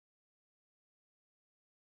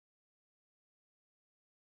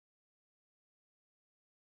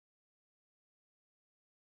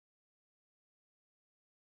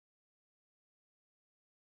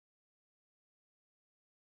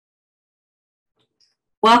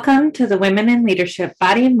Welcome to the Women in Leadership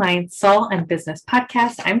Body, Mind, Soul, and Business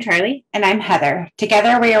podcast. I'm Charlie. And I'm Heather.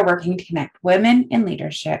 Together, we are working to connect women in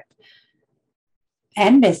leadership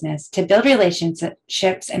and business to build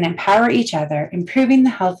relationships and empower each other, improving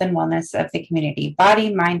the health and wellness of the community,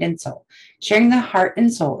 body, mind, and soul, sharing the heart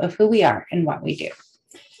and soul of who we are and what we do.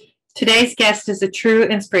 Today's guest is a true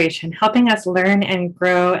inspiration, helping us learn and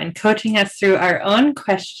grow and coaching us through our own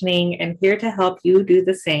questioning, and here to help you do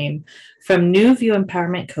the same. From New View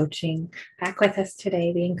Empowerment Coaching, back with us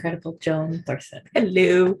today, the incredible Joan Thorson.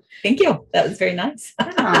 Hello. Thank you. That was very nice.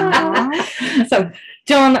 So,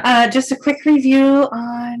 Joan, just a quick review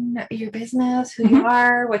on your business, who you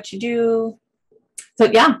are, what you do. So,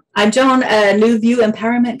 I'm Joan, New View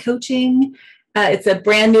Empowerment Coaching. It's a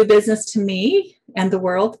brand new business to me and the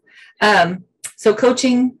world. So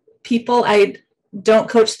coaching people, I don't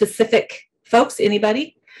coach specific folks,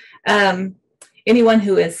 anybody. Anyone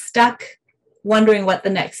who is stuck, wondering what the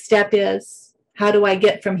next step is, how do I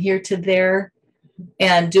get from here to there,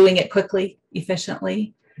 and doing it quickly,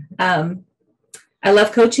 efficiently. I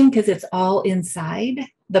love coaching because it's all inside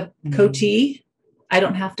the coachee. I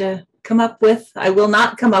don't have to I will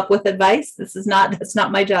not come up with advice. That's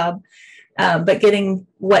not my job. But getting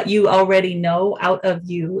what you already know out of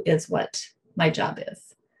you is what my job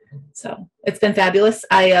is. So it's been fabulous.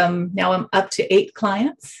 I'm up to 8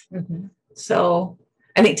 clients. Mm-hmm. So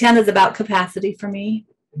I think 10 is about capacity for me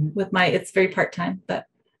it's very part-time, but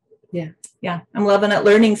yeah, I'm loving it,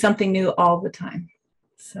 learning something new all the time.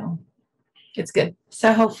 So it's good.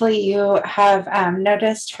 So hopefully you have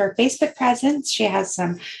noticed her Facebook presence. She has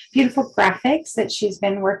some beautiful graphics that she's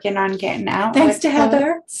been working on getting out. Thanks to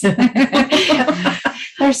Heather.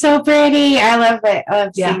 They're so pretty. I love it. I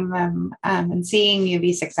love seeing them and seeing you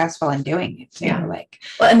be successful in doing it too. Yeah.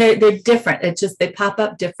 And they're different. It's just they pop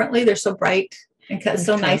up differently. They're so bright and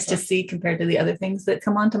so nice to see compared to the other things that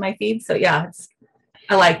come onto my feed. So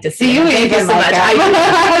I like to see. You even so much.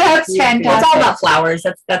 That's fantastic. It's all about flowers.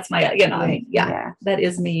 That's my, that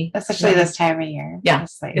is me. Especially this time of year. Yeah,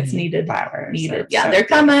 it's needed. Flowers. Yeah, they're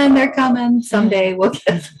coming. They're coming. Someday we'll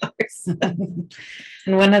get flowers.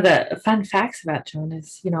 And one of the fun facts about Joan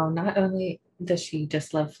is, not only does she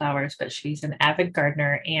just love flowers, but she's an avid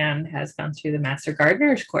gardener and has gone through the Master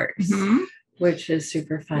Gardener's course. Mm-hmm. Which is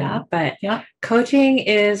super fun. But coaching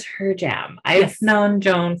is her jam. I've known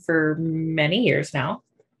Joan for many years now.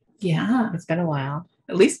 Yeah. It's been a while.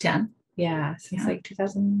 At least 10. Yeah. Since like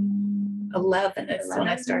 2011 is when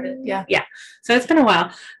I started. Yeah. Yeah. So it's been a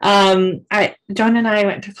while. Joan and I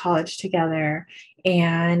went to college together,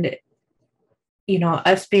 and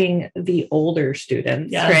us being the older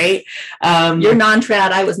students, right? You're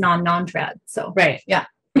non-trad. I was non-trad. So right. Yeah.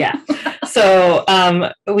 Yeah. So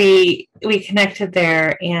we connected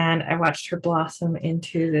there, and I watched her blossom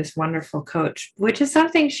into this wonderful coach, which is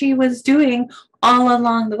something she was doing all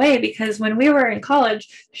along the way, because when we were in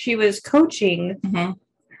college, she was coaching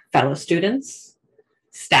fellow students,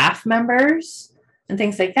 staff members, and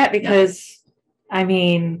things like that, because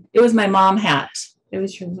it was my mom hat. It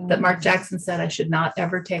was your mom that Mark Jackson said I should not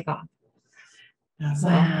ever take off.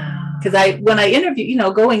 Wow. Because when I interview,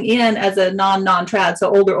 going in as a non-trad,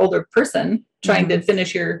 so older person trying to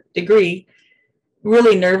finish your degree,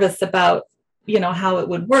 really nervous about, how it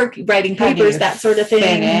would work, writing papers, that sort of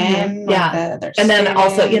thing. And then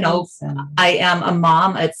also, I am a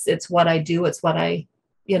mom. It's what I do. It's what I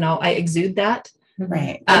exude that.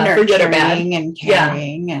 Right. For good or bad. And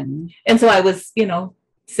caring. And so I was,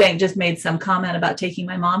 just made some comment about taking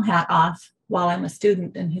my mom hat off while I'm a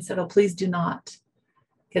student. And he said, oh, please do not.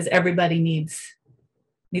 Because everybody needs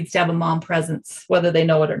to have a mom presence, whether they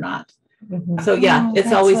know it or not. Mm-hmm. So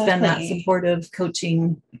it's always been that supportive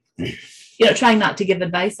coaching, trying not to give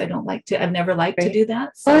advice. I've never liked to do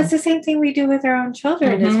that. So. Well, it's the same thing we do with our own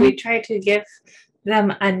children, is we try to give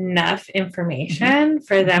them enough information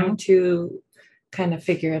for them to kind of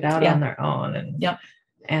figure it out on their own.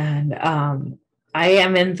 And I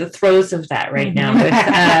am in the throes of that right now with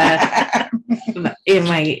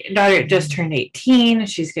my daughter just turned 18.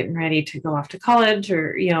 She's getting ready to go off to college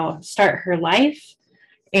or, start her life.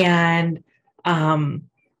 And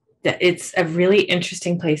it's a really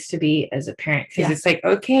interesting place to be as a parent, because it's like,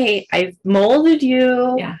 okay, I've molded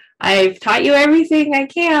you. Yeah. I've taught you everything I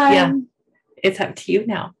can. Yeah. It's up to you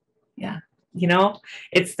now. Yeah.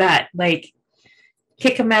 It's that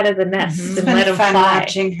kick them out of the nest and let them fly. fly.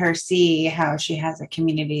 Watching her see how she has a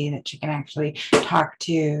community that she can actually talk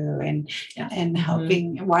to, and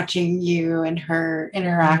helping, watching you and her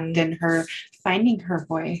interact and her finding her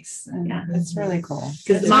voice. And it's really cool.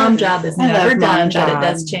 Because mom job is never done, but it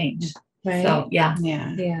does change. Right. So yeah,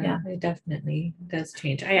 it definitely does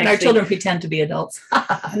change. And our children pretend to be adults.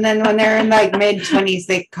 And then when they're in like mid-20s,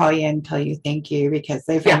 they call you and tell you thank you because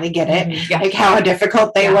they finally get it, like how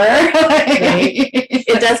difficult they were.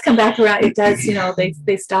 It does come back around. It does,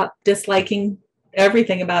 they stop disliking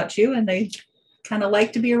everything about you, and they kind of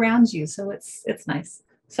like to be around you. So it's nice.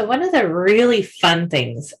 So one of the really fun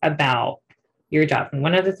things about your job, and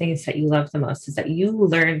one of the things that you love the most, is that you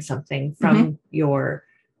learn something from your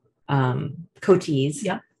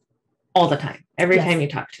coachees all the time, every time you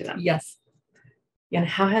talk to them. Yes. And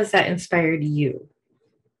how has that inspired you?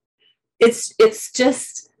 It's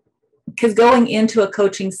just because going into a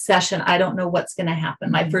coaching session, I don't know what's going to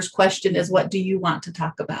happen. My first question is, what do you want to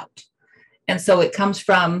talk about? And so it comes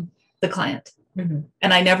from the client.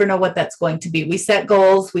 And I never know what that's going to be. We set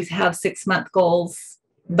goals. We have 6-month goals,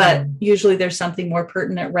 but usually there's something more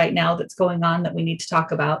pertinent right now that's going on that we need to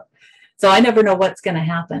talk about. So I never know what's going to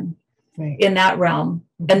happen in that realm.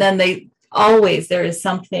 And then there is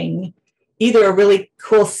something, either a really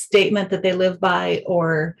cool statement that they live by,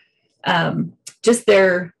 or just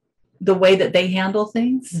the way that they handle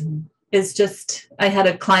things is just, I had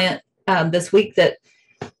a client this week that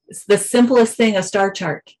it's the simplest thing, a star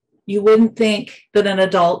chart. You wouldn't think that an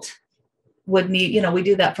adult would need, we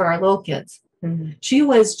do that for our little kids. She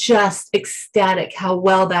was just ecstatic how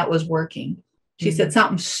well that was working. She said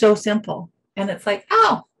something so simple. And it's like,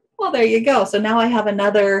 oh, well, there you go. So now I have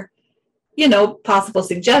another, possible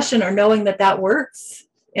suggestion, or knowing that works.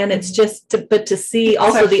 And it's just to see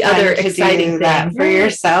also the other exciting thing for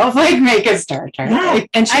yourself, like make a star chart. Yeah.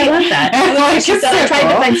 And she loved that. She said, I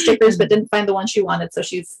tried to find stickers, but didn't find the one she wanted. So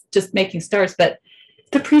she's just making stars. But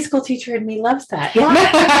the preschool teacher in me loves that. Yeah.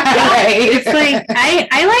 Right. It's like,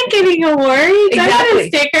 I like getting awards. Exactly. A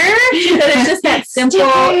sticker. She said it's just that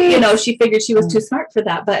simple, she figured she was too smart for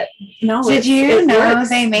that, but no. Did you know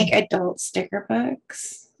they make adult sticker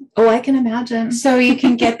books? Oh, I can imagine. So you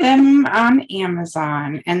can get them on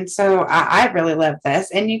Amazon. And so I really love this.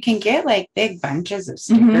 And you can get like big bunches of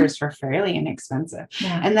stickers for fairly inexpensive.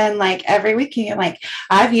 Yeah. And then like every week you get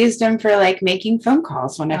I've used them for like making phone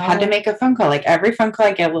calls when I've had to make a phone call. Like every phone call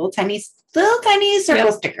I get a little tiny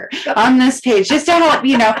circle sticker on this page just to help,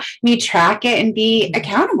 me track it and be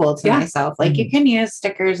accountable to myself. Like you can use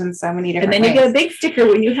stickers in so many different ways. And then you get a big sticker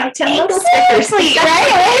when you have 10 little stickers. Right?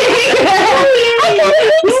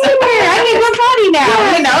 I need one body now.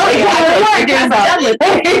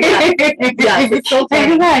 It's so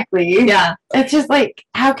funny. Exactly. Yeah. It's just like,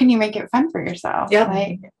 how can you make it fun for yourself?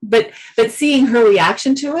 Yeah. But seeing her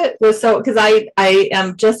reaction to it was so, because I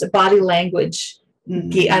am just a body language.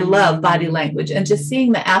 I love body language, and just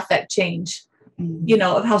seeing the affect change,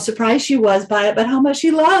 of how surprised she was by it, but how much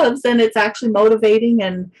she loves, and it's actually motivating,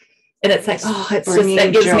 and it's like, it's just,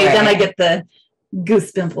 that gives me, then I get the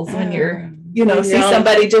goose pimples when you're, see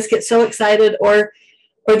somebody just get so excited, or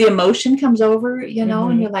the emotion comes over, and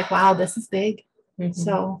you're like, wow, this is big.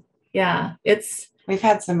 So yeah, we've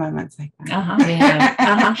had some moments like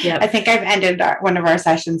that. Yep. I think I've ended one of our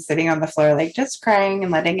sessions sitting on the floor, like just crying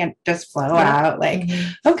and letting it just flow out. Like,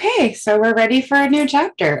 okay, so we're ready for a new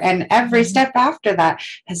chapter. And every step after that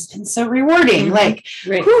has been so rewarding. Like,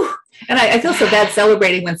 whew. And I feel so bad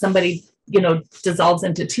celebrating when somebody, dissolves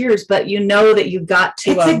into tears, but that you got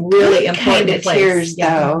to a really important kind of place. Tears,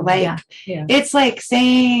 though. Like, it's like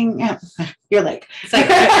saying, you're like,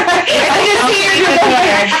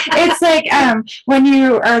 it's like when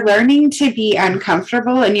you are learning to be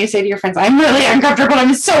uncomfortable and you say to your friends, I'm really uncomfortable,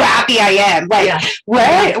 I'm so happy I am. Like,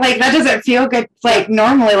 what? Like, that doesn't feel good. Like,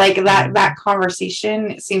 normally, like that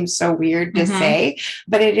conversation seems so weird to say,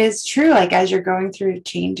 but it is true. Like, as you're going through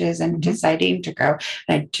changes and deciding to grow,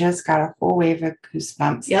 and I just got a whole wave of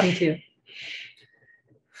goosebumps. Yep, me too.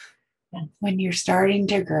 When you're starting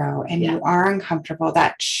to grow and you are uncomfortable,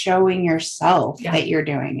 that's showing yourself that you're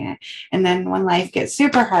doing it. And then when life gets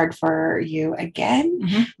super hard for you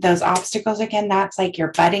again, those obstacles again, that's like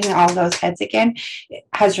you're butting all those heads again.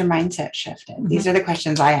 Has your mindset shifted? These are the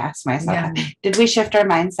questions I ask myself. Did we shift our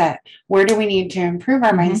mindset? Where do we need to improve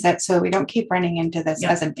our mindset so we don't keep running into this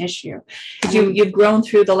as an issue? You've grown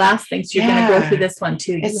through the last thing, so you're going to go through this one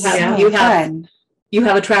too. You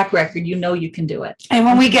have a track record. You can do it. And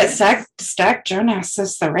when we get stuck, Joan asks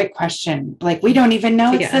us the right question. Like, we don't even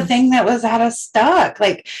know it's the thing that was at us stuck.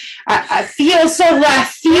 Like, I feel so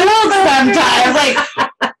left field sometimes. Like,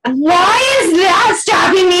 why is that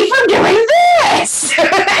stopping me from doing this?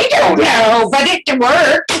 I don't know, but it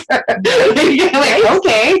worked. Like,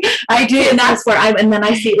 okay, I did. And that's where and then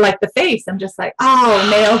I see like the face. I'm just like, oh,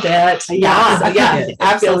 nailed it.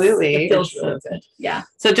 Absolutely. It feels really good. Yeah.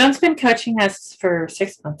 So Joan's been coaching us for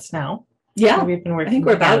 6 months now. Yeah. We've been working I think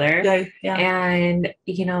we're together. Yeah. And,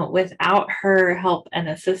 without her help and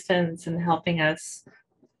assistance and helping us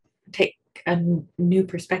take a new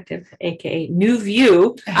perspective, aka new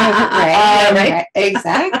view. Right.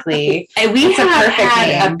 Exactly. And we have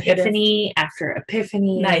had epiphany after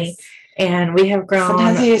epiphany. Nice. And we have grown.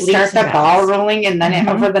 Sometimes you start the ball rolling, and then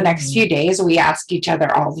over the next few days, we ask each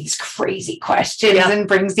other all these crazy questions and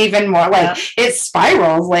brings even more, it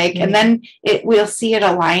spirals, and then we'll see it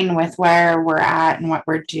align with where we're at and what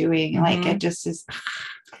we're doing. It just is.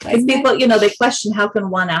 Because people, they question, how can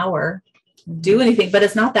 1 hour do anything? But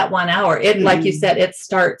it's not that 1 hour. It, like you said, it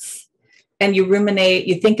starts, and you ruminate,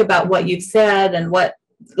 you think about what you've said and what,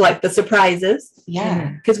 the surprises.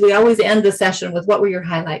 Yeah. Because we always end the session with, what were your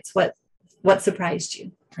highlights? What surprised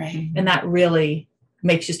you? Right. And that really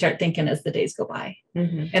makes you start thinking as the days go by.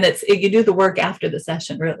 And you do the work after the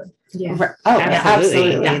session, really. Yeah. Oh,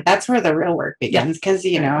 absolutely. Yeah. That's where the real work begins. Because,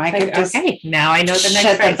 I could just now I know the next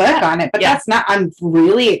shut the book step on it. But that's not, I'm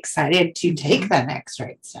really excited to take the next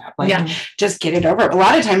right step. Just get it over. A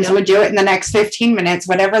lot of times we do it in the next 15 minutes,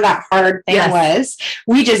 whatever that hard thing was,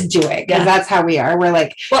 we just do it. Because that's how we are. We're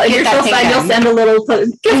like, well, if you're so fine, you'll send a little,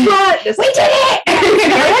 guess what? We did it!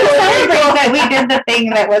 Celebrate that we did the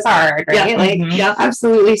thing that was hard, right?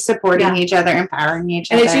 Absolutely supporting each other, empowering each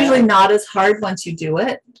other. And it's usually not as hard once you do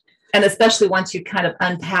it. And especially once you kind of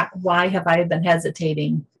unpack, why have I been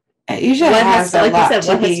hesitating? It usually has a lot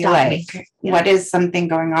to be what is something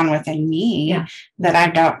going on within me that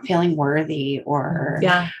I'm not feeling worthy, or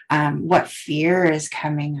what fear is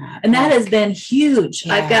coming up. And that has been huge.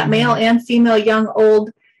 I've got male and female, young,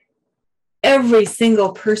 old. Every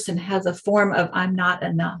single person has a form of I'm not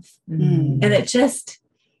enough. And it just,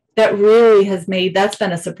 that really has that's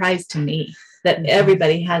been a surprise to me, that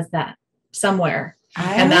everybody has that somewhere.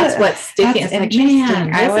 And that's what's sticking. It's like,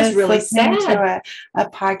 man, I was really listening sad. to a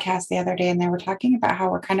podcast the other day, and they were talking about how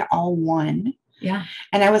we're kind of all one. Yeah.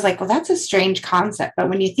 And I was like, well, that's a strange concept. But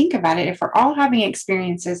when you think about it, if we're all having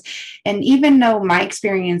experiences, and even though my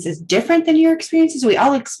experience is different than your experiences, we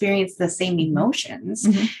all experience the same emotions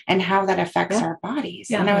and how that affects our bodies.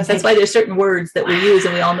 Yeah. And I was that's why there's certain words that we use,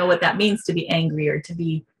 and we all know what that means to be angry or to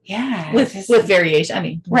be with variation. I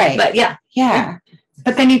mean, right. But yeah.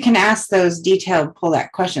 But then you can ask those detailed, pull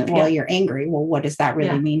that question. Well, you're angry. Well, what does that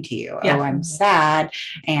really mean to you? Yeah. Oh, I'm sad,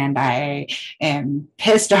 and I am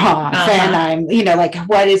pissed off, and I'm,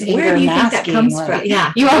 what is anger Where do you masking? think that comes from?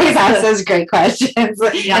 Yeah. You always ask those great questions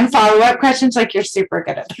and follow-up questions, you're super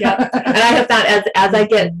good at that. And I have found as I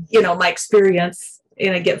get, my experience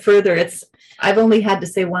and I get further, I've only had to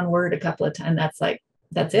say one word a couple of times.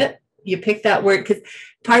 That's it. You pick that word, because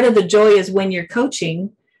part of the joy is when you're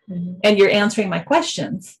coaching and you're answering my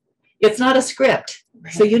questions, it's not a script.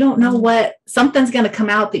 Right. So you don't know something's going to come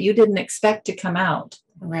out that you didn't expect to come out.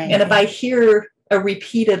 Right. And if I hear a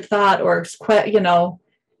repeated thought, or,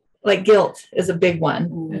 like guilt is a big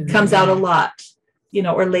one, comes out a lot,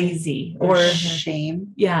 or lazy or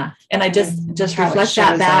shame. Yeah. And I just reflect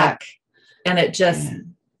that back, and it just,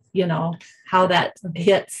 how that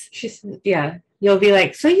hits. You'll be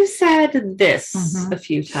like, so you said this a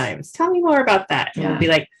few times. Tell me more about that. And we'll be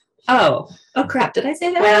like, oh crap, did I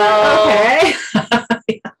say that? Well,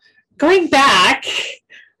 okay. Going back,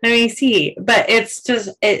 let me see. But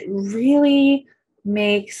it really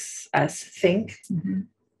makes us think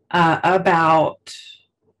about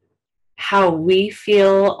how we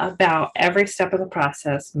feel about every step of the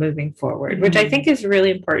process moving forward, which I think is really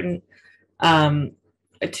important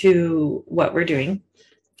to what we're doing.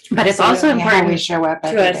 But it's also important we show up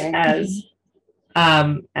to us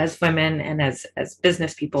as women and as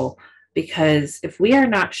business people, because if we are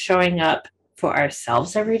not showing up for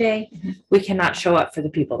ourselves every day, we cannot show up for the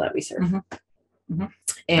people that we serve.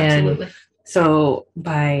 And Absolutely. So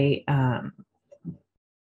by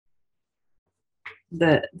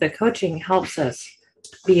the coaching helps us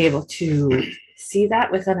be able to see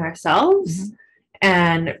that within ourselves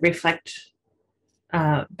and reflect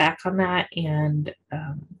back on that, and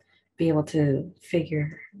be able to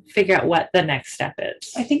figure out what the next step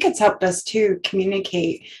is. I think it's helped us to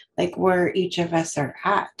communicate where each of us are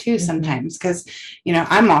at too sometimes, because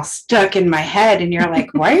I'm all stuck in my head, and you're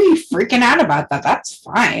like, why are you freaking out about that? That's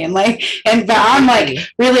fine. But I'm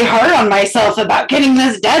really hard on myself about getting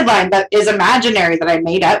this deadline that is imaginary that I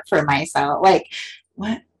made up for myself. What?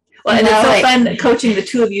 Well, and it's so fun coaching the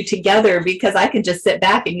two of you together, because I can just sit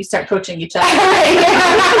back and you start coaching each other. The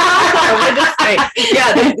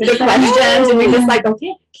questions, and we're just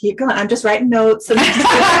okay, keep going. I'm just writing notes. And we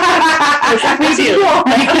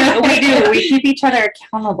do. We keep each other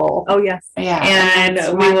accountable. Oh, yes. Yeah. And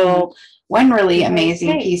we will. One really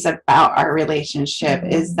amazing piece about our relationship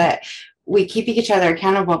is that we keep each other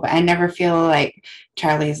accountable, but I never feel like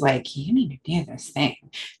Charlie's like, you need to do this thing.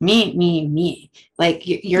 Me. Like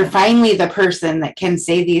you're finally the person that can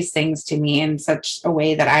say these things to me in such a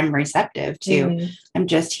way that I'm receptive to. I'm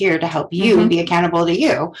just here to help you be accountable to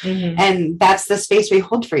you. And that's the space we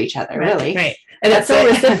hold for each other, really. Right. And that's so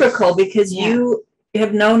reciprocal because you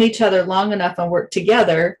have known each other long enough and worked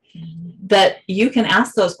together that you can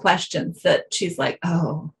ask those questions that she's like,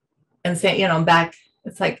 oh, and say, you know, back,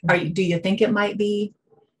 it's like, do you think it might be?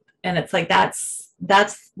 And it's like,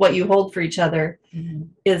 that's what you hold for each other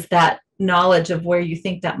is that knowledge of where you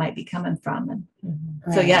think that might be coming from. And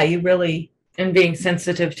so, yeah, you really, and being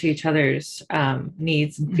sensitive to each other's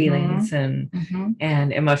needs and feelings and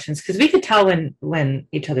emotions. Cause we could tell when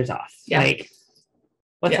each other's off, like,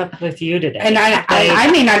 what's up with you today? And I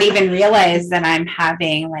may not even realize that I'm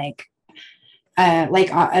having like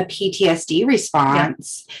a PTSD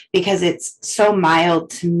response because it's so mild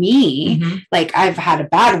to me. Like I've had a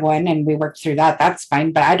bad one and we worked through that. That's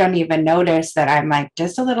fine. But I don't even notice that I'm like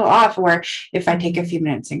just a little off, where if I take a few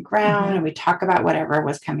minutes and ground and we talk about whatever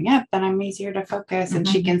was coming up, then I'm easier to focus and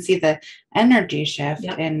she can see the energy shift.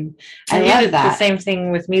 And I love that. The same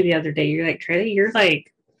thing with me the other day. You're like, Trey, you're like,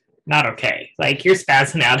 not okay. Like you're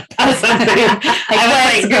spazzing out about something. I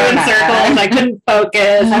was like doing circles. I couldn't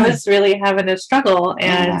focus. I was really having a struggle.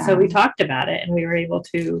 And so we talked about it and we were able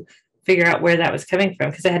to figure out where that was coming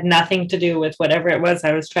from because it had nothing to do with whatever it was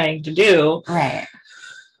I was trying to do. Right.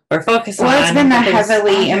 Or focus on. Well, it's been a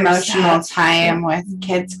heavily emotional time with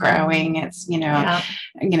kids growing. It's, you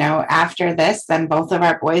know, after this, then both of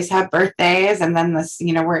our boys have birthdays, and then this,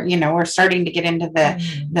 we're starting to get into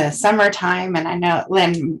the summertime, and I know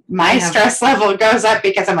then my stress level goes up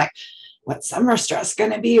because I'm like, what's summer stress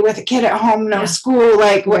going to be with a kid at home, no school,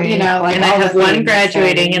 like what, like. And I have one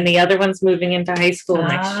graduating, and the other one's moving into high school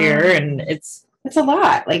next year, and it's a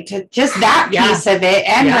lot, like to just that piece of it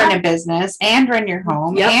and run a business and run your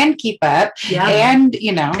home and keep up and,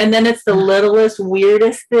 and then it's the littlest,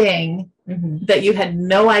 weirdest thing that you had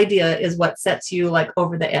no idea is what sets you like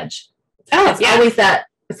over the edge. It's always that.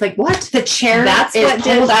 It's like, what? The chair is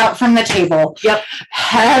pulled out from the table. Yep.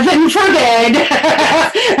 Heaven forbid.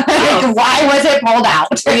 Like, why was it pulled out?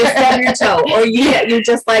 Or you stub your toe. Or you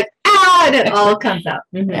just like, and it all comes out.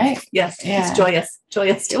 Right. Yes. It's joyous.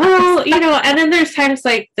 Well, and then there's times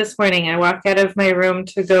like this morning, I walk out of my room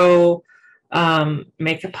to go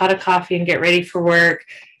make a pot of coffee and get ready for work.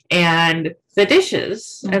 And the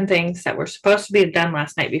dishes and things that were supposed to be done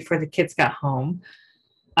last night before the kids got home,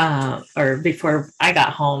 or before I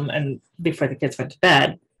got home and before the kids went to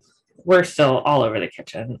bed, were still all over the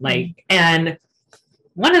kitchen. Like, and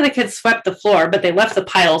one of the kids swept the floor, but they left the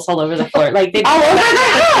piles all over the floor. Like they all over the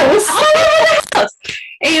house. All over the house.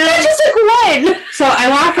 And I just took one. So I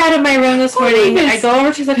walk out of my room this morning. I go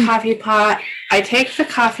over to the coffee pot. I take the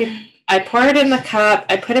coffee. I pour it in the cup.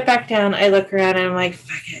 I put it back down. I look around and I'm like,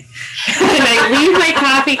 fuck it. And I leave my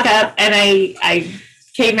coffee cup and I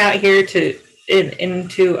came out here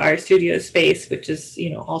into our studio space, which is,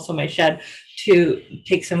 also my shed, to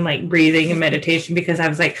take some like breathing and meditation because I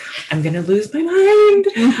was like, I'm going to lose my mind.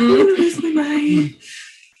 I'm going to lose my mind.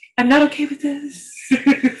 I'm not okay with this.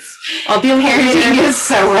 I'll be parenting is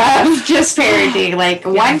so rough. Just parenting, like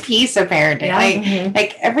one piece of parenting,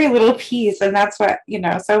 like every little piece. And that's what,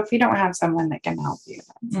 so if you don't have someone that can help you,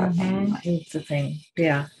 that's the thing. It's the thing.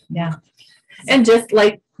 Yeah. Yeah. And just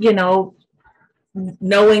like,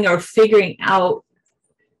 knowing or figuring out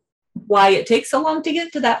why it takes so long to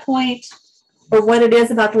get to that point or what it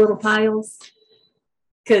is about the little piles.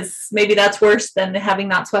 Because maybe that's worse than having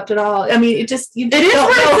not swept at all. I mean, it is worse than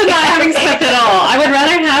not having swept at all. I would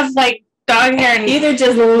rather have like dog hair and either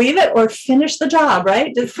just leave it or finish the job,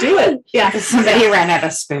 right? Just do it. Yeah. Somebody ran out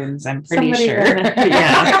of spoons, I'm pretty sure.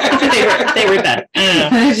 They were done.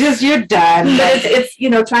 It's just, you're done. But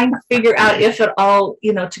it's trying to figure out if at all,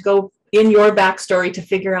 to go in your backstory to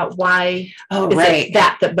figure out why it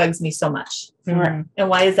that bugs me so much. And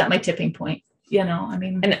why is that my tipping point?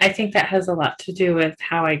 And I think that has a lot to do with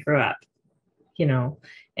how I grew up, and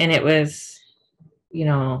it was,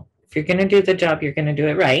 if you're going to do the job, you're going to do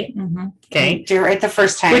it right. Okay. Do it right the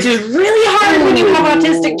first time. Which is really hard when you have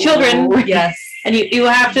autistic children. Yes. And you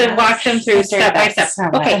have to walk them through step by step. So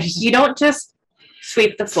okay. You don't just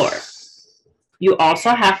sweep the floor. You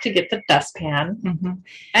also have to get the dustpan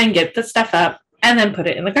and get the stuff up and then put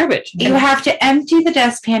it in the garbage. You have to empty the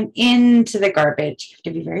dustpan into the garbage. You have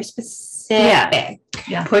to be very specific.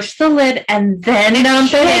 Yeah. Push the lid and then dump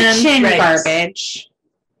it in. Garbage.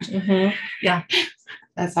 Yeah.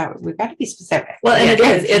 That's how we've got to be specific. Well, and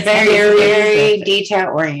it's very detail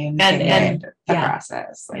oriented and the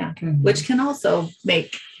process. Which can also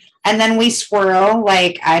make And then we swirl.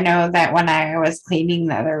 Like, I know that when I was cleaning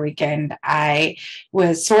the other weekend, I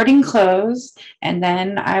was sorting clothes, and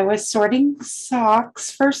then I was sorting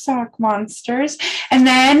socks for sock monsters. And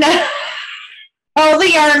then all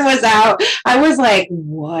the yarn was out. I was like,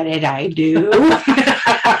 what did I do?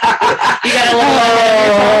 You got a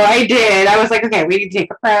little I did. I was like, okay, we need to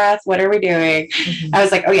take a breath. What are we doing? I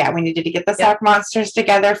was like, oh yeah, we needed to get the sock monsters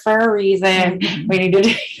together for a reason. We needed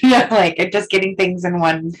to, like, just getting things in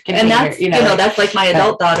one container. And that's, that's like my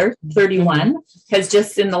adult daughter, 31, has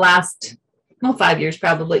just in the last, 5 years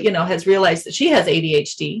probably, has realized that she has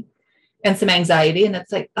ADHD and some anxiety. And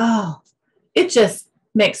it's like, oh, it just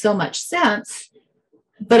makes so much sense.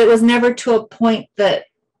 But it was never to a point that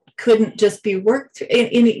couldn't just be worked through,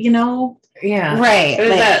 Yeah. Right.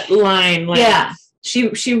 There's that line. Like, yeah. She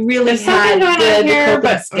really had good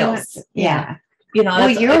coping skills. Yeah. Well,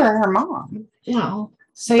 you're her mom. Well,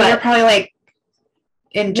 so you're probably like,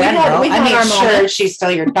 in general, sure, she's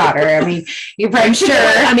still your daughter. I mean, I'm sure.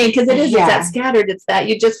 I mean, because it's that scattered. It's that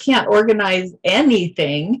you just can't organize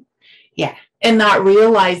anything. Yeah. And not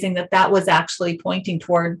realizing that was actually pointing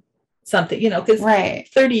toward something, because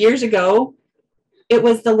 30 years ago, it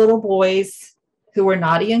was the little boys who were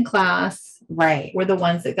naughty in class, were the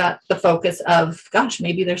ones that got the focus of, gosh,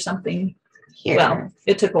 maybe there's something here. Well,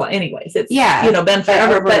 it took a while. Anyways, it's been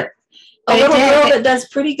forever. But a little girl that does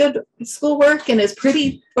pretty good schoolwork and is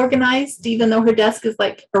pretty organized, even though her desk is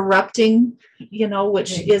like erupting,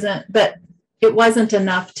 which isn't. But it wasn't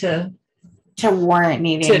enough to warrant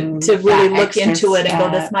needing to really look into it and go,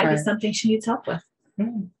 this might be something she needs help with.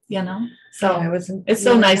 So it's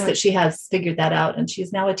so nice that she has figured that out, and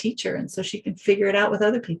she's now a teacher, and so she can figure it out with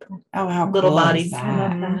other people. Oh, how little cool bodies. Is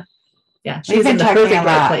that? Yeah, we've been talking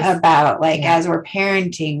about like as we're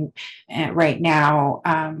parenting right now,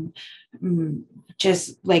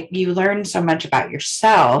 just like you learn so much about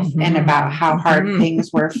yourself and about how hard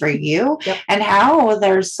things were for you and how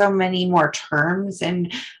there's so many more terms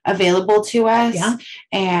and available to us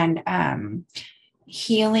and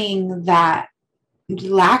healing that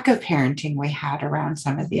lack of parenting we had around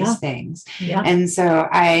some of these things. And so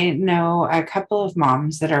I know a couple of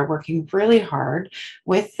moms that are working really hard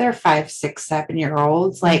with their 5, 6,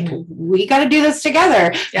 7-year-olds. Like, we got to do this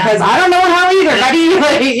together because I don't know how either,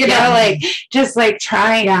 buddy. Like just like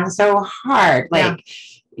trying so hard, like,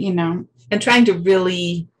 and trying to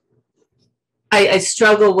really, I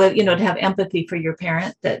struggle with, to have empathy for your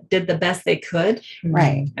parent that did the best they could.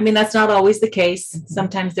 Right. I mean, that's not always the case.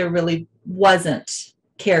 Sometimes there really wasn't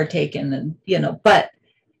care taken and, but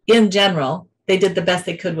in general, they did the best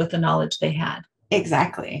they could with the knowledge they had.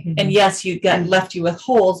 Exactly. And yes, you got left you with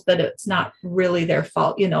holes, but it's not really their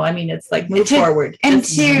fault. I mean, it's like move forward. And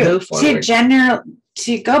to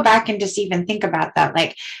go back and just even think about that,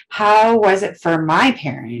 like, how was it for my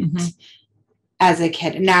parent as a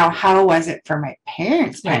kid? Now, how was it for my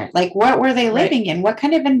parents' parent? Like, what were they living in? What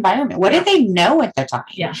kind of environment? What did they know at the time?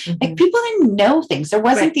 Like, people didn't know things. There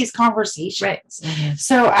wasn't these conversations.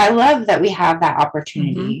 So I love that we have that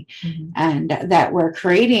opportunity and that we're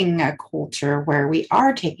creating a culture where we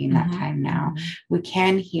are taking that time now. We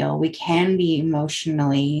can heal. We can be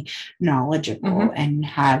emotionally knowledgeable and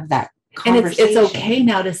have that conversation. And it's okay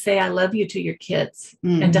now to say I love you to your kids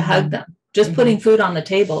and to hug them. Just putting food on the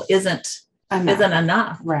table isn't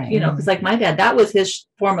enough, right? Because like my dad, that was his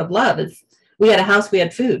form of love. Is we had a house, we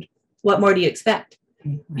had food. What more do you expect?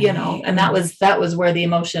 And that was where the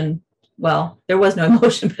emotion. Well, there was no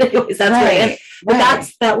emotion, but anyways, that's right. But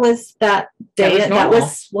that was that day. That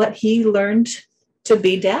was what he learned to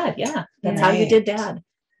be dad. Yeah, that's how you did dad.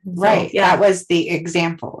 Right. So, that was the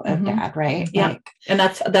example of dad, right? Yeah. Like, and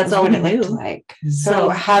that's all what we it knew. looked like. So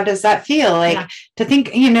how does that feel? Like to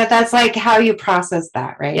think, that's like how you process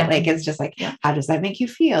that, right? Like, it's just like, how does that make you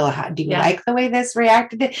feel? How do you like the way this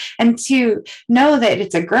reacted? And to know that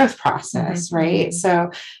it's a growth process, right? So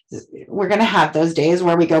we're going to have those days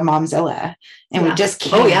where we go Momzilla and we just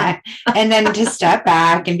can't. And then to step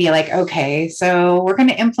back and be like, okay, so we're going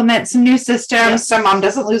to implement some new systems so mom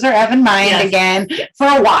doesn't lose her effing mind again for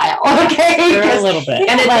a while. Okay. For a little bit.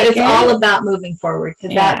 And it's all about moving forward.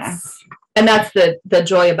 That's the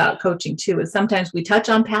joy about coaching too, is sometimes we touch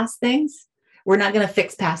on past things. We're not going to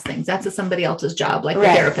fix past things. That's somebody else's job, like the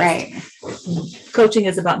therapist. Coaching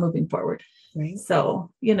is about moving forward. Right.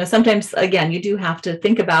 So, sometimes, again, you do have to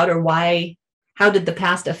think about how did the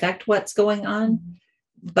past affect what's going on?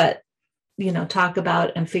 But, talk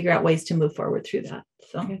about and figure out ways to move forward through that.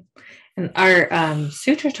 So, And our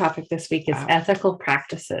Sutra topic this week is ethical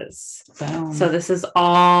practices. So this is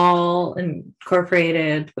all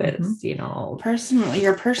incorporated with, your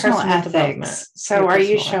personal ethics. So are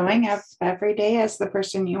you showing up every day as the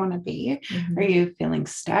person you want to be? Are you feeling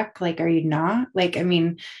stuck? Like, are you not? Like, I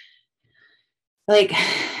mean, like,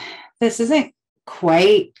 this isn't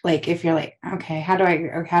quite like, if you're like, okay, how do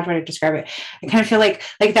I describe it? I kind of feel like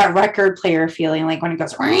that record player feeling, like when it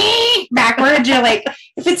goes backwards, you're like,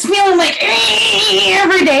 if it's feeling like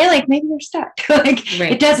every day, like maybe you're stuck. Like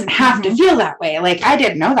it doesn't have to feel that way. Like I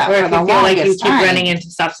didn't know that for the longest like you keep time. running into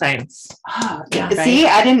stop signs. Oh, yeah, see,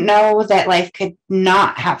 I didn't know that life could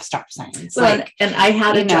not have stop signs. Well, and I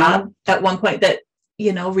had a job at one point that,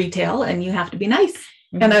 retail, and you have to be nice.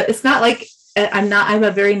 And it's not like I'm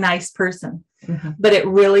a very nice person. But it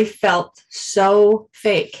really felt so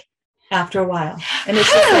fake after a while. And it's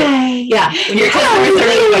just like, when you're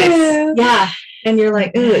just and you're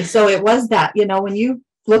like, ooh, so it was that, when you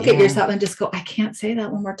look at yourself and just go, I can't say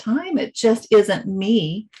that one more time. It just isn't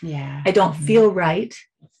me. Yeah. I don't feel right.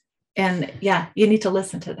 And you need to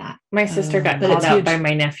listen to that. My sister got called out by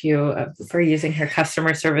my nephew for using her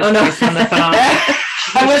customer service voice on the phone.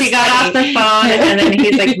 She got off the phone and then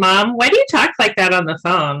he's like, Mom, why do you talk like that on the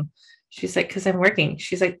phone? She's like, because I'm working.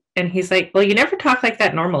 She's like, and he's like, well, you never talk like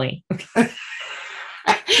that normally. Well,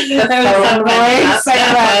 and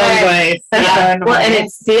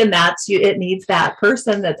it's seeing that it needs that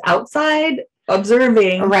person that's outside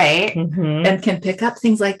observing, right, and can pick up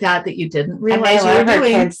things like that you didn't realize. And I love our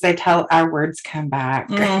kids. They tell our words come back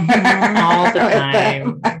all the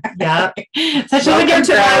time. Especially when you're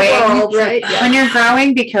growing, right? When you're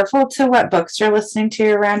growing, be careful to what books you're listening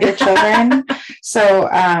to around your children. So,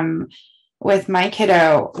 with my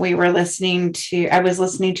kiddo, I was listening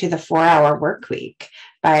to the 4-Hour Work Week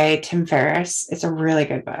by Tim Ferriss. It's a really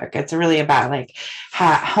good book. It's really about like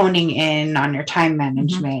honing in on your time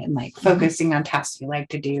management and like focusing on tasks you like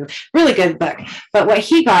to do. Really good book. But what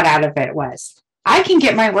he got out of it was, I can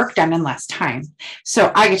get my work done in less time,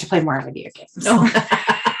 so I get to play more video games.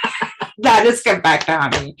 That has come back to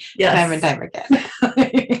haunt me time and time again.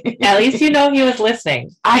 At least he was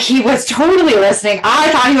listening. He was totally listening.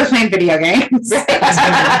 I thought he was playing video games.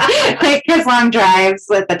 Like his long drives.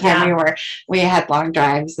 At the time we had long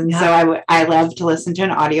drives, and so I love to listen to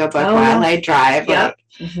an audiobook while I drive.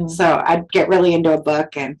 So I'd get really into a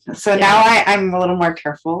book, and so now I'm a little more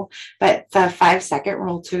careful. But the 5-second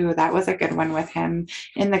rule too, that was a good one with him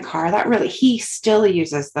in the car. He still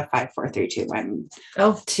uses the 5, 4, 3, 2, 1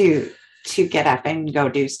 to get up and go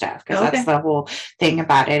do stuff, because that's the whole thing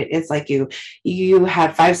about it, is like you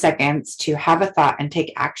have 5 seconds to have a thought and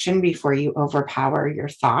take action before you overpower your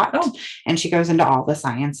thought. And she goes into all the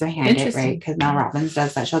science behind it, right? Because Mel Robbins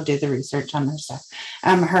does that. She'll do the research on her stuff.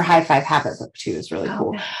 Her High Five Habit book too is really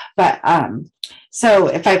cool. But so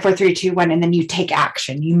 5, 4, 3, 2, 1, and then you take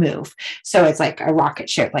action, you move. So it's like a rocket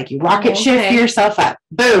ship, like you rocket shift yourself up,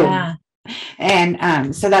 boom.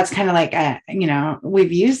 And so that's kind of like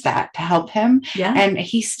we've used that to help him. And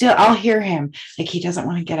I'll hear him, like he doesn't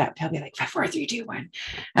want to get up. He'll be like 5, 4, 3, 2, 1.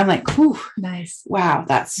 I'm like, whew, nice, wow,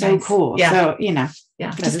 that's so cool. So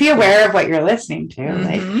just be aware of what you're listening to.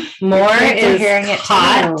 Like more is hearing it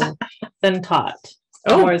taught than taught.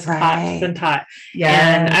 More is taught than taught.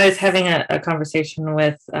 And I was having a conversation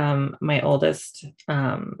with my oldest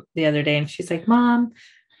the other day, and she's like, Mom,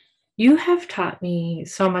 you have taught me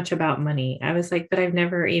so much about money. I was like, but I've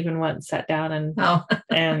never even once sat down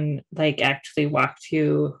and like actually walked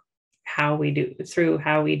you how we do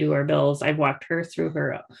our bills. I've walked her through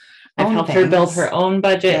I've helped her build her own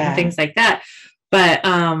budget and things like that. But,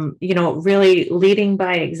 really leading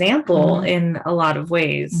by example in a lot of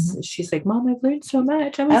ways. She's like, Mom, I've learned so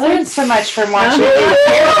much. I learned so much from watching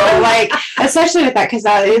you. Like, especially with that, because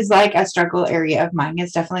that is like a struggle area of mine.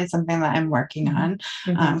 It's definitely something that I'm working on,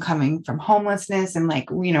 coming from homelessness and like,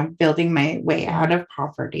 building my way out of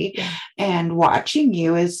poverty. And watching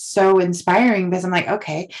you is so inspiring, because I'm like,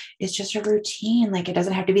 okay, it's just a routine. Like, it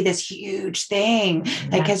doesn't have to be this huge thing.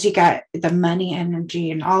 Like, because you got the money,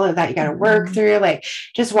 energy, and all of that you got to work through. Like,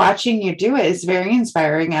 just watching you do it is very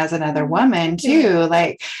inspiring as another woman too.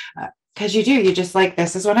 Like, because you just like,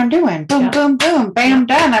 this is what I'm doing. Boom, boom, boom, bam,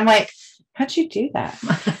 done. I'm like, how'd you do that?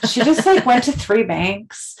 She just like went to 3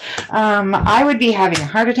 banks. I would be having a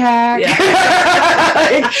heart attack.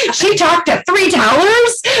 She talked to 3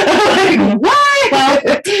 tellers. Like, what? Well,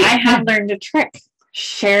 I have learned a trick.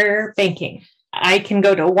 Share banking. I can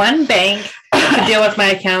go to one bank to deal with my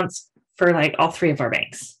accounts for like all 3 of our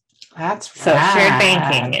banks. That's so rad. Shared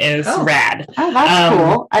banking is rad. Oh, that's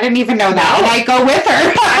cool. I didn't even know that. And I go with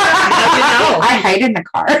her. I hide in the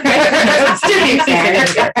car.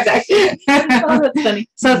 Oh, that's funny.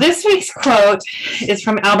 So this week's quote is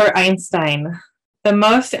from Albert Einstein. The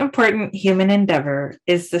most important human endeavor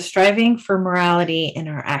is the striving for morality in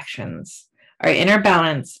our actions. Our inner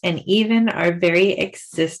balance and even our very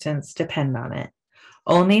existence depend on it.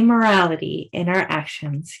 Only morality in our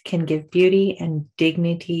actions can give beauty and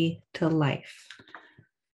dignity to life.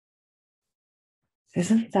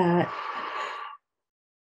 Isn't that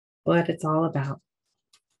what it's all about?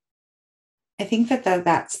 I think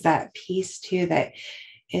that's that piece too that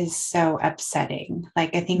is so upsetting.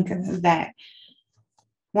 Like, I think that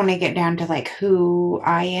when I get down to like who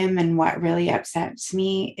I am and what really upsets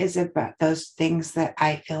me is about those things that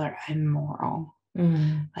I feel are immoral.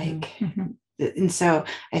 Like, and so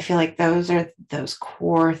I feel like those are those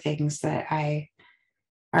core things that are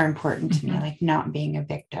important to me, like not being a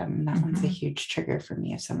victim. That one's a huge trigger for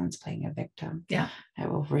me. If someone's playing a victim, that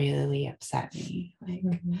will really upset me. Like,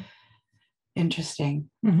 interesting,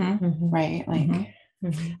 right? Like,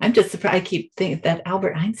 I'm just surprised. I keep thinking that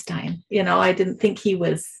Albert Einstein, I didn't think he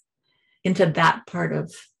was into that part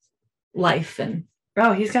of life. And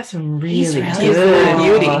he's got some really good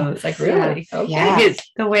beauty. It's like, really? Yeah. Okay.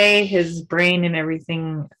 The way his brain and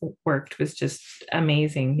everything worked was just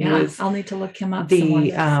amazing. I'll need to look him up.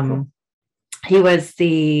 He was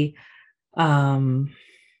the I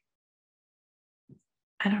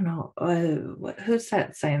don't know who's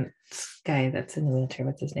that science guy that's in the military?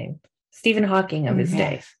 What's his name? Stephen Hawking of his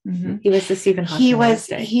day. He was the Stephen Hawking. He was.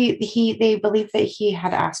 They believe that he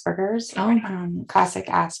had Asperger's. Classic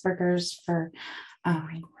Asperger's for.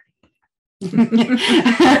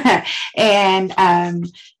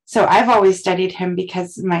 And so I've always studied him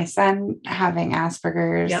because my son having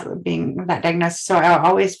Asperger's, being that diagnosis. So I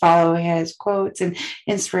always follow his quotes and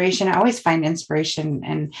inspiration. I always find inspiration,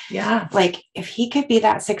 and like, if he could be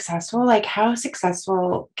that successful, like how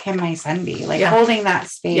successful can my son be? Like holding that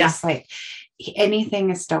space, like anything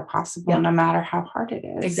is still possible, no matter how hard it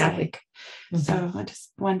is. Exactly. Like, so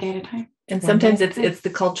just one day at a time. And sometimes it's the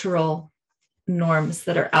cultural norms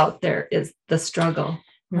that are out there is the struggle.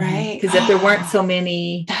 Right. Because if there weren't so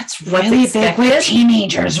many, that's really big with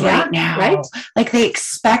teenagers right now. Right. Like, they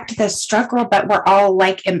expect the struggle, but we're all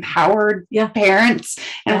like empowered parents.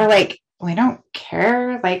 And we're like, we don't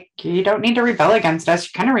care. Like, you don't need to rebel against us.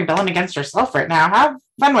 You're kind of rebelling against yourself right now. Have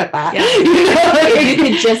fun with that. If you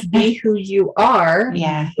could just be who you are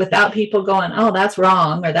without people going, oh, that's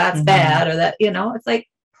wrong, or that's bad, or that, it's like,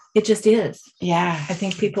 it just is. Yeah. I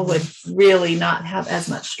think people would really not have as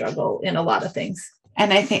much struggle in a lot of things.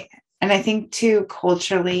 And I think too,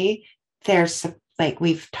 culturally, there's like,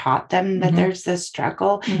 we've taught them that there's this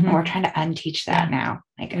struggle, and we're trying to unteach that now,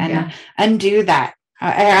 like, undo that.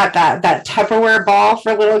 I got that Tupperware ball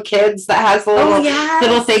for little kids that has the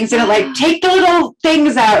little things in it. Like, take the little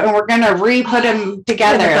things out, and we're gonna re-put them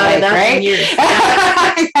together. Like, right?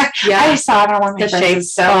 I saw it on one of my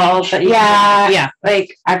friends' ball, but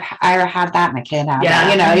like I had that in a kid out.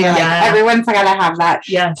 You're like, everyone's gotta have that.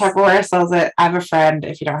 Tupperware sells it. I have a friend.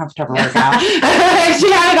 If you don't have Tupperware now,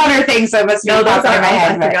 she had it on her thing, so it must be in my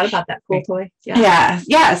head. I forgot about that cool toy. So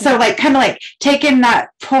like, kind of like taking that,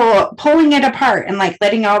 pulling it apart, and like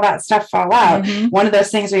letting all that stuff fall out. One of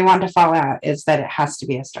those things we want to fall out is that it has to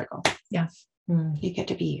be a struggle. You get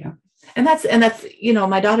to be you. And that's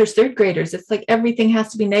my daughter's third graders. It's like everything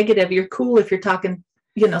has to be negative. You're cool if you're talking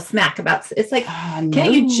smack about. It's like,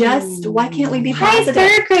 can't you just? Why can't we be positive?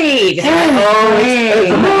 Third grade.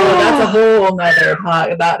 That's a whole nother talk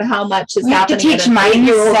about how much is happening. To teach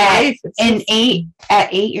mindset at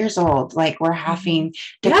 8 years old. Like, we're having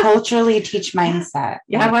to culturally teach mindset.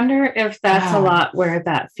 I wonder if that's a lot where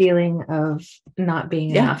that feeling of not being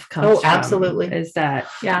enough comes from. Absolutely. Is that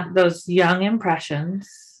those young impressions?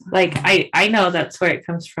 Like, I know that's where it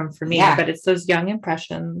comes from for me, but it's those young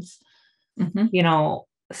impressions.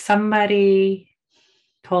 Somebody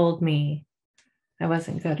told me I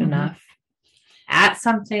wasn't good enough at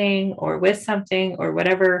something or with something or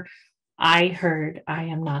whatever. I heard I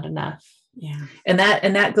am not enough. And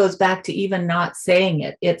that goes back to even not saying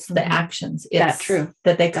it. It's the actions. It's that's true.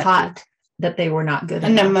 That they caught that they were not good enough.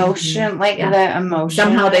 An emotion, like the emotion.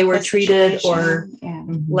 Somehow they were treated or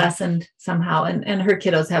lessened somehow. And her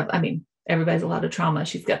kiddos have, everybody's a lot of trauma.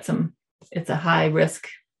 She's got it's a high risk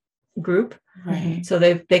group. Right. So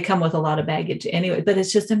they come with a lot of baggage anyway, but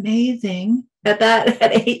it's just amazing at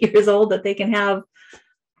 8 years old that they can have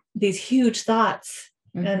these huge thoughts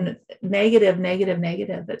and negative.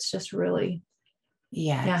 It's just really,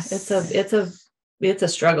 it's a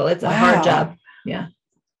struggle. It's a hard job. Yeah.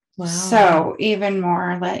 Wow. So even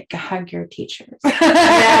more like hug your teachers.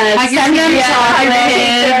 Yes. Send them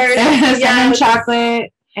chocolate. Send them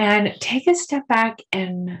chocolate. And take a step back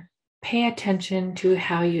and pay attention to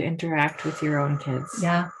how you interact with your own kids.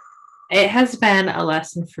 Yeah. It has been a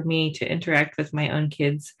lesson for me to interact with my own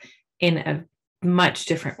kids in a much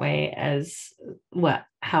different way as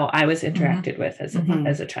how I was interacted with as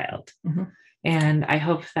a child. Mm-hmm. And I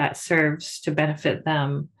hope that serves to benefit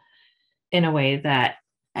them in a way that.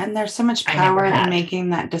 And there's so much power in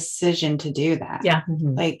making that decision to do that. Yeah.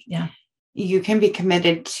 Mm-hmm. Like, you can be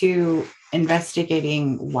committed to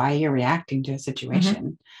investigating why you're reacting to a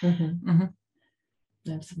situation. Mm-hmm. Mm-hmm.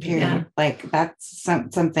 That's period. Yeah. Like that's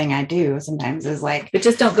something I do sometimes is like, but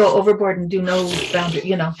just don't go overboard and do no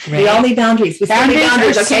boundary. Right. We all need boundaries.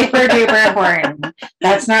 Boundaries are super duper important.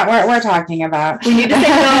 That's not what we're talking about. We need to say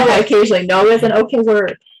no occasionally. No is an okay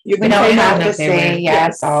word. We don't have to say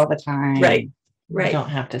yes all the time. Right. You don't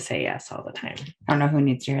have to say yes all the time. I don't know who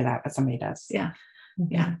needs to hear that, but somebody does. Yeah.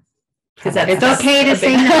 Yeah. Because it's okay to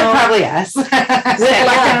say no. Probably yes. If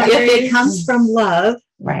it comes from love,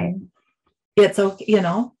 right. It's okay,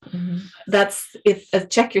 that's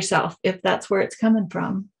check yourself if that's where it's coming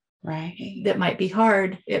from. Right. That might be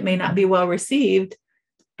hard. It may not be well received,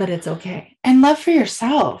 but it's okay. And love for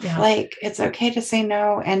yourself. Yeah. Like it's okay to say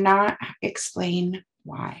no and not explain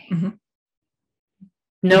why. Mm-hmm.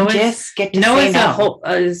 No, just get to say no.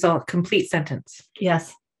 Is a complete sentence.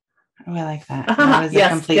 Yes. Oh, I like that. No is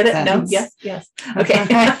yes. A complete Get it? sentence. No. Yes. Okay.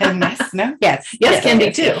 Yes. No. Yes. Yes can be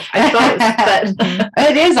too. I suppose, but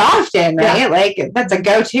it is often, right? Yeah. Like that's a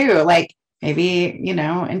go-to. Like maybe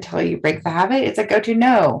until you break the habit, it's a go-to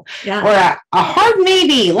no. Yeah. Or a hard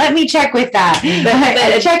maybe. Let me check with that.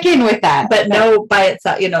 But check in with that. But no by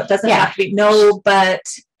itself. It doesn't have to be no, but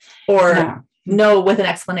or. No with an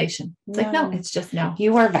explanation. It's like, no, it's just no.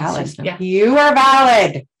 You are valid. Yeah. You are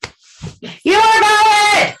valid. You are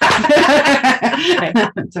valid.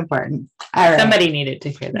 It's important. All right. Somebody needed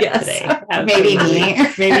to hear that today. Maybe me.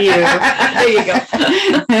 Maybe you. There you go.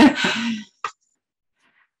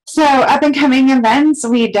 So up and coming events,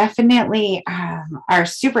 we definitely are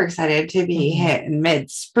super excited to be hitting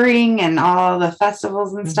mid-spring, and all the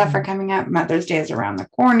festivals and stuff are coming up. Mother's Day is around the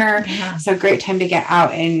corner. Yeah. So great time to get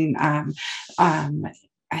out. And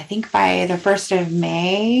I think by the 1st of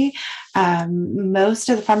May, most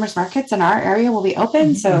of the farmers markets in our area will be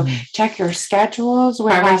open. So check your schedules.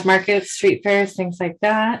 Farmers markets, street fairs, things like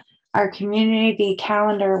that. Our community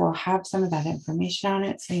calendar will have some of that information on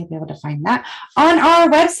it, so you'll be able to find that on our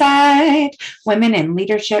website, Women in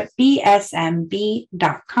Leadership,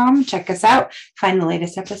 BSMB.com. Check us out. Find the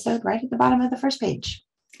latest episode right at the bottom of the first page.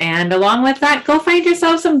 And along with that, go find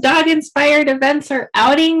yourself some dog-inspired events or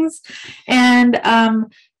outings, and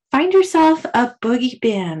find yourself a boogie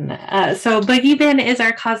bin. So Boogie Bin is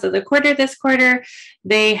our cause of the quarter this quarter.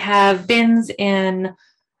 They have bins in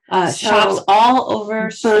shops all over.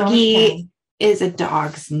 Boogie is a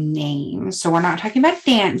dog's name. So we're not talking about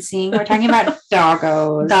dancing. We're talking about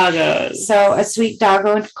doggos. Doggos. So a sweet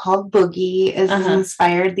doggo called Boogie is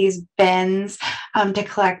inspired these bins to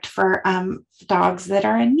collect for dogs that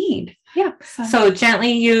are in need. Yeah. So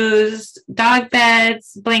gently used dog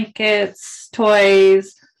beds, blankets,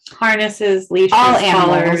 toys, harnesses, leashes, all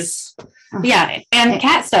collars. Yeah. And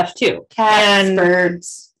cat stuff too. Cats, and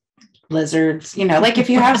birds. Lizards, like if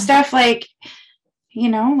you have stuff like,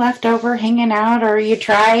 left over hanging out, or you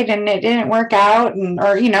tried and it didn't work out,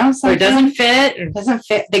 or it doesn't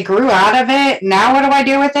fit. They grew out of it. Now what do I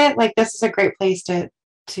do with it? Like, this is a great place to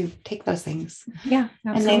take those things. Yeah.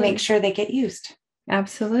 Absolutely. And they make sure they get used.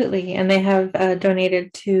 Absolutely. And they have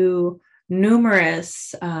donated to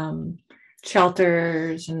numerous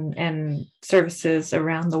shelters and services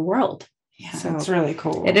around the world. Yeah, so it's really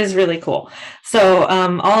cool. It is really cool. So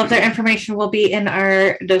all of their information will be in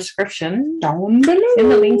our description down below, in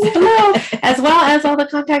the links below, as well as all the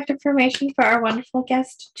contact information for our wonderful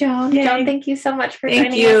guest, Joan. Yay. Joan, thank you so much for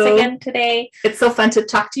joining us again today. It's so fun to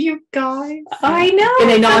talk to you guys. I know. In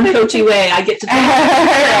a non-coachy way, I get to talk.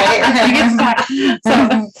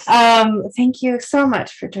 So thank you so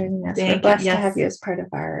much for joining us. We're blessed to have you as part of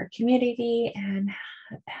our community and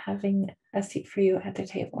having a seat for you at the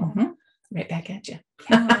table. Right back at you.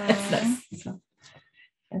 Nice.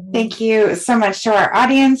 Thank you so much to our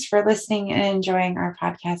audience for listening and enjoying our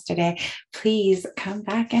podcast today. Please come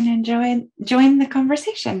back and join the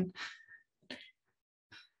conversation.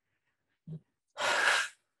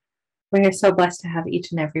 We are so blessed to have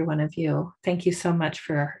each and every one of you. Thank you so much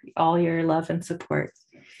for all your love and support.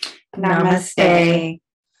 Namaste.